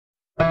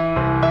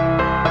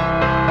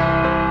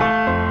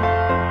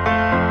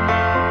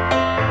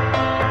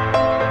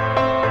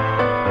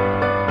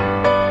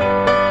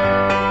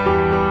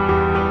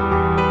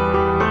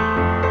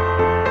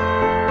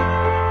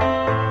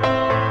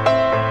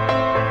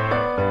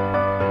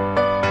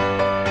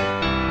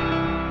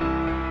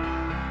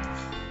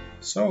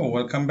So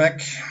welcome back.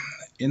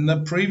 In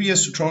the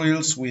previous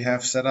tutorials we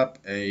have set up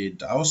a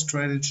Dow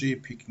strategy,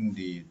 picking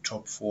the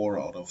top 4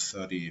 out of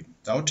 30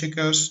 Dow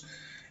tickers.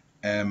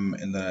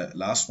 In the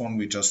last one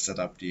we just set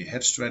up the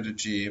hedge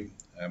strategy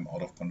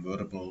out of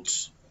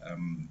convertibles,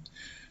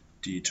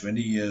 the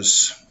 20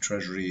 years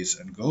treasuries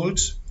and gold.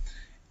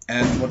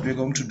 And what we're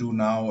going to do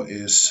now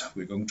is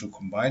we're going to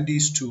combine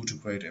these two to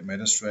create a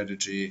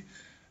MetaStrategy,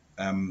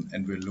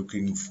 and we're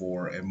looking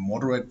for a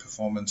moderate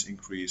performance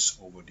increase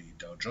over the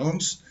Dow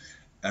Jones,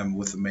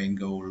 with the main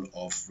goal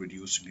of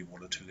reducing the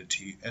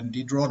volatility and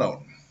the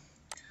drawdown.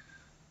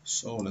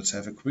 So let's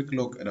have a quick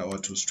look at our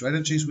two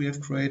strategies we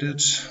have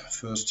created.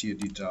 First here,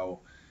 the Dow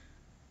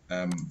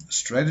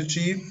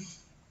strategy.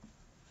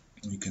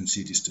 You can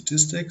see the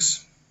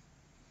statistics.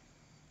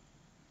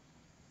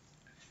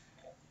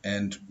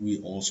 And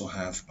we also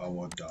have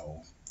our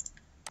Dow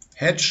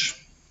hedge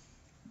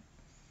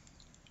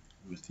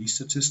with these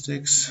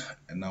statistics.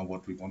 And now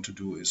what we want to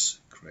do is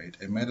create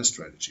a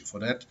MetaStrategy.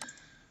 For that,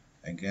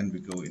 again, we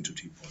go into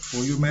the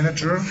portfolio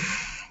manager,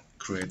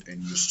 create a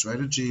new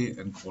strategy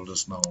and call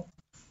this now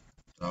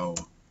Dow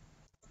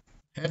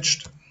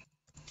Hedged.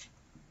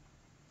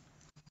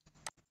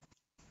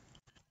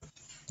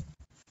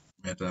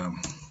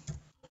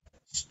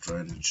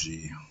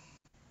 MetaStrategy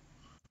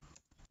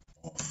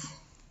of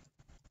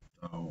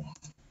Dow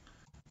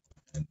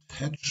and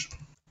hedge.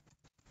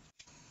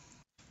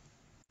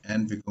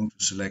 And we're going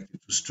to select the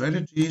two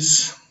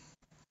strategies.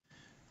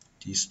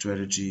 These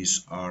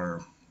strategies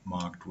are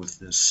marked with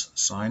this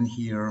sign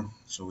here,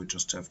 so we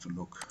just have to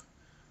look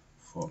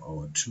for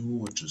our two,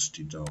 which is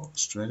the Dow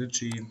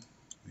strategy,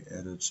 we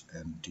add it,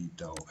 and the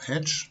Dow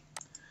hedge.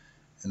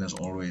 And as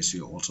always,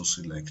 you also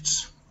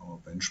select our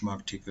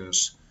benchmark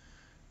tickers.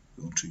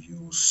 We're going to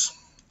use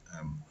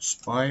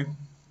SPY,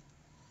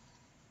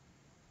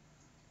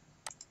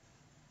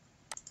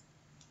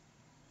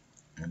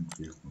 and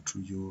we're going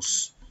to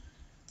use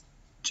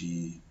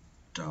the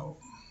Dow.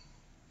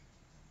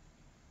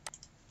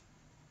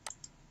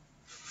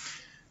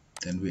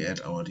 Then we add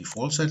our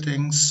default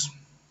settings,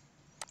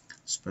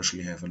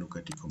 especially have a look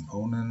at the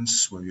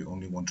components where we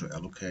only want to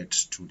allocate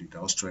to the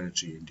Dow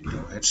strategy and the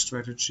Dow hedge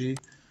strategy.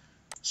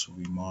 So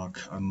we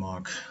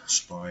unmark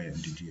SPY and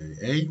the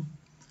DIA.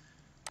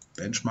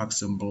 Benchmark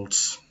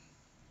symbols,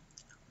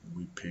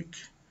 we pick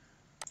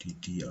the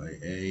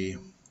DIA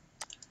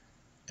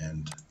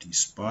and the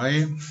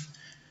SPY.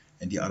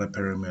 And the other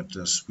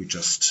parameters we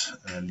just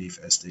leave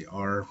as they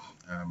are,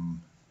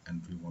 and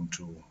we want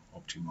to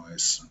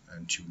optimize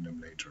and tune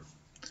them later.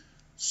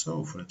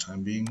 So for the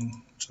time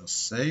being,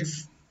 just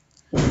save.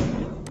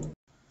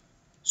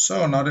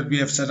 So now that we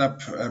have set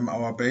up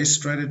our base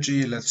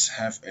strategy, let's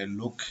have a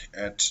look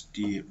at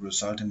the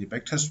result in the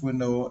backtest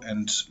window,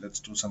 and let's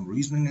do some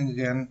reasoning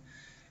again.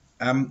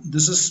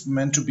 This is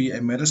meant to be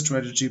a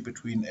MetaStrategy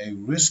between a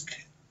risk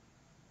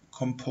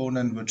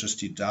component, which is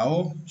the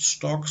Dow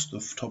stocks, the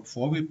top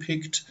 4 we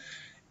picked,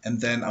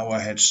 and then our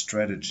hedge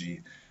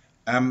strategy.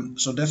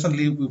 So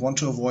definitely we want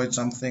to avoid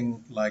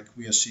something like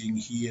we are seeing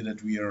here,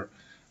 that we are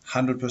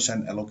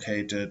 100%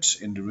 allocated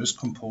in the risk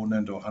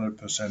component or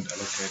 100%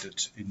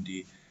 allocated in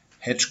the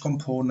hedge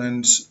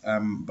component,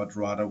 but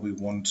rather we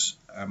want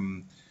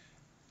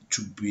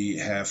to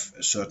have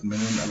certain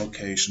minimum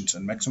allocations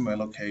and maximum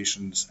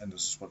allocations, and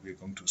this is what we're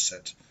going to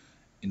set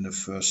in the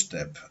first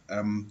step.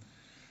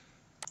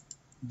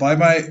 By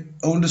my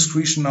own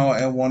discretion now,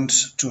 I want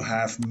to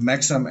have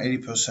maximum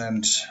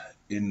 80%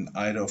 in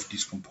either of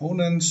these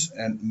components,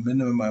 and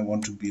minimum I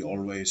want to be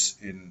always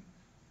in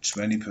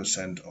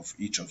 20% of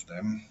each of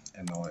them.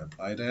 And now I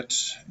apply that,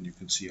 and you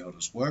can see how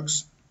this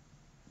works.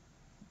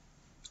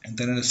 And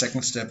then in the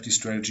second step, the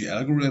strategy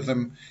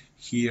algorithm.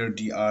 Here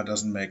DR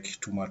doesn't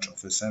make too much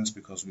of a sense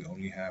because we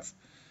only have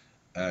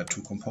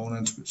two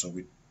components. So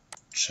we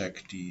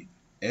check the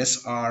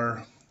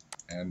SR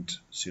and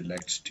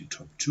select the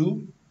top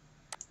 2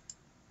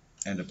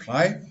 and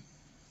apply.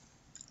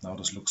 Now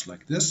this looks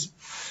like this.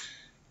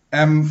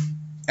 And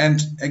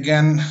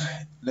again,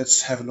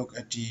 let's have a look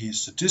at the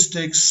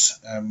statistics.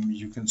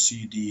 You can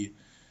see the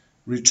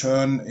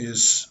return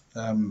is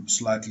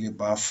slightly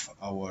above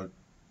our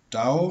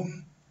Dow.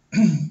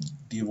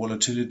 The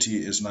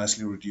volatility is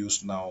nicely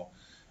reduced now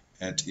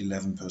at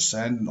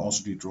 11%, and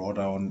also the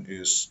drawdown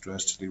is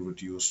drastically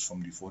reduced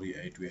from the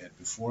 48 we had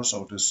before.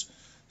 So this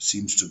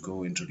seems to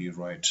go into the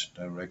right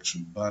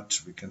direction,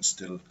 but we can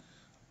still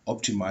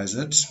optimize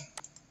it.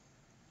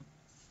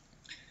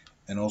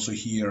 And also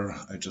here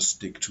I just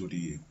stick to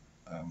the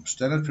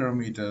standard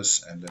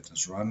parameters and let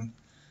this run,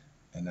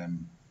 and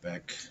I'm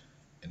back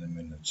in a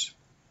minute.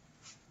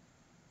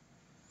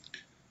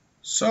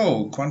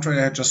 So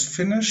QuantTrader had just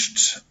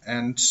finished,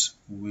 and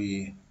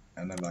we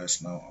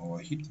analyze now our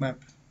heat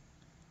map.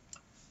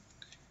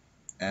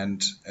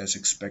 And as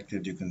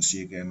expected, you can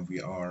see again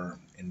we are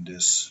in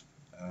this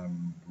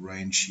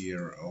range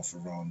here of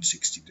around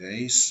 60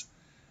 days.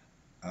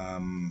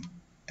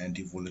 And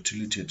the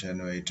volatility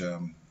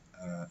attenuator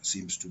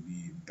seems to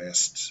be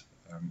best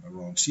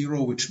around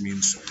 0, which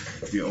means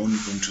we're only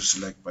going to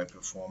select by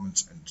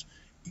performance and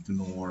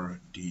ignore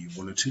the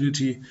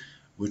volatility.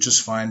 which is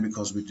fine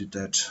because we did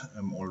that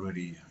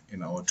already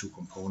in our two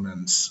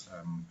components.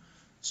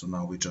 So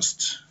now we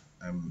just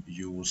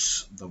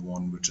use the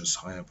one which is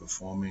higher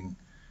performing,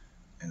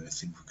 and I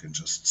think we can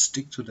just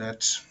stick to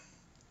that.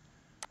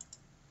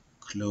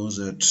 Close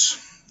it,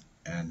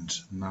 and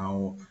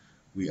now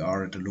we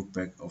are at a look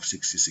back of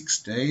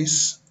 66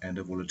 days and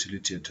a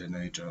volatility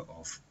attenuator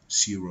of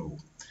 0.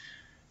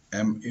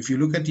 If you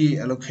look at the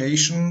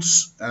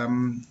allocations,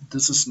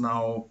 this is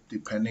now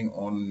depending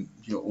on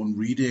your own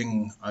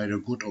reading, either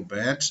good or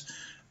bad.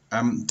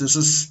 This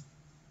is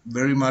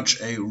very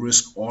much a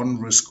risk on,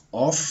 risk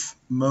off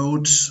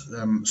mode.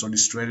 So the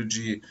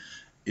strategy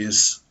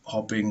is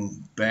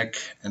hopping back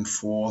and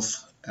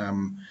forth,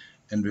 and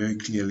very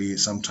clearly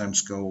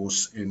sometimes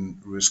goes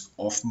in risk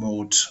off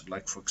mode,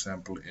 like for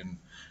example in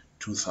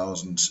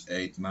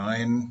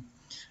 2008-9,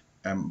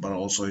 but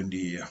also in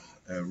the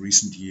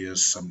recent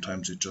years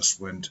sometimes it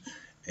just went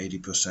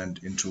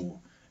 80% into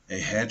a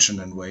hedge and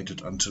then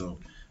waited until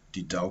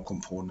the Dow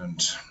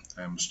component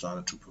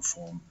started to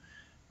perform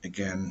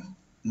again.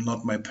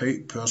 Not my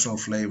personal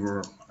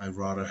flavor. I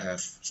rather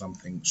have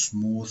something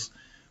smooth,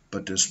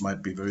 but this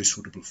might be very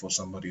suitable for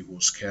somebody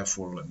who's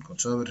careful and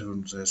conservative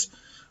and says,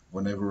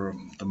 whenever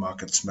the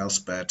market smells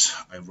bad,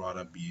 I'd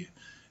rather be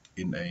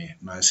in a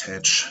nice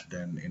hedge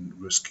than in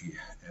risky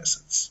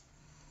assets.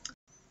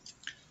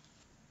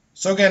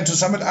 So again, to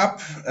sum it up,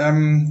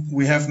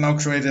 we have now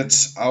created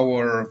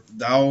our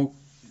Dow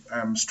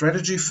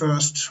strategy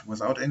first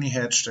without any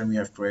hedge. Then we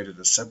have created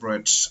a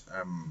separate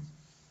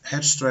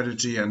hedge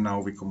strategy, and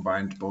now we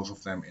combined both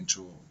of them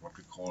into what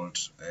we called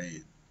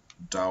a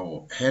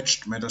Dow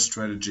hedged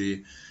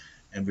MetaStrategy,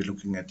 and we're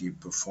looking at the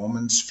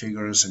performance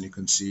figures, and you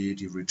can see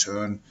the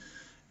return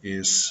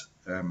is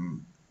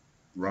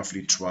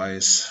roughly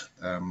twice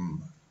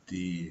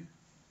the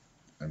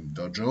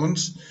Dow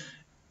Jones.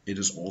 It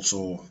is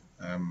also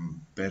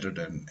better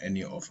than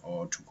any of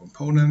our two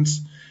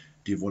components.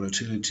 The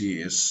volatility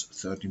is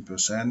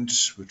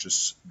 13%, which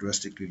is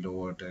drastically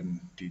lower than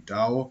the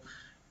Dow,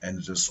 and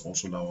it is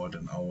also lower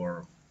than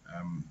our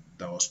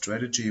Dow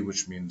strategy,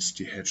 which means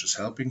the hedge is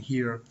helping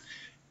here.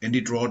 And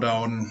the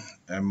drawdown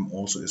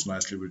also is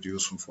nicely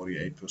reduced from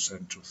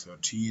 48% to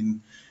 13%.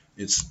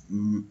 It's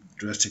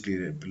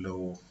drastically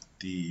below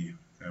the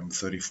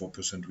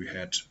 34% we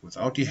had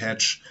without the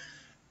hedge,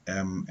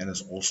 and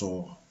is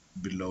also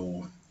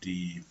below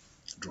the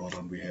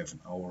drawdown we have in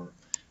our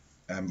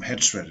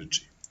hedge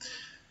strategy.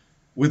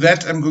 With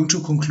that, I'm going to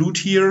conclude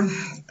here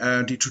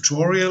the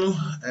tutorial.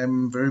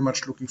 I'm very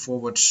much looking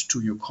forward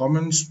to your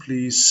comments.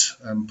 Please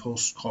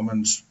post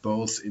comments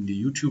both in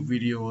the YouTube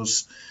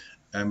videos,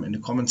 in the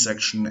comment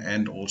section,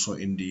 and also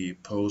in the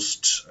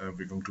post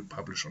we're going to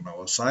publish on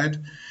our site.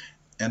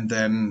 And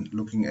then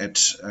looking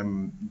at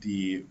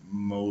the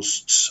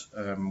most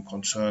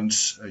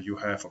concerns you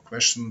have or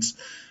questions,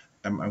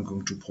 I'm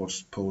going to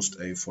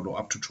post a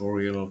follow-up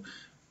tutorial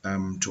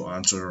to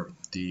answer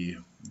the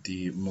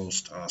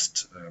most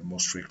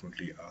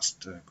frequently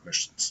asked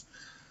questions.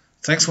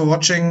 Thanks for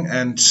watching,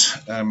 and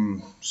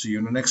see you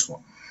in the next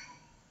one.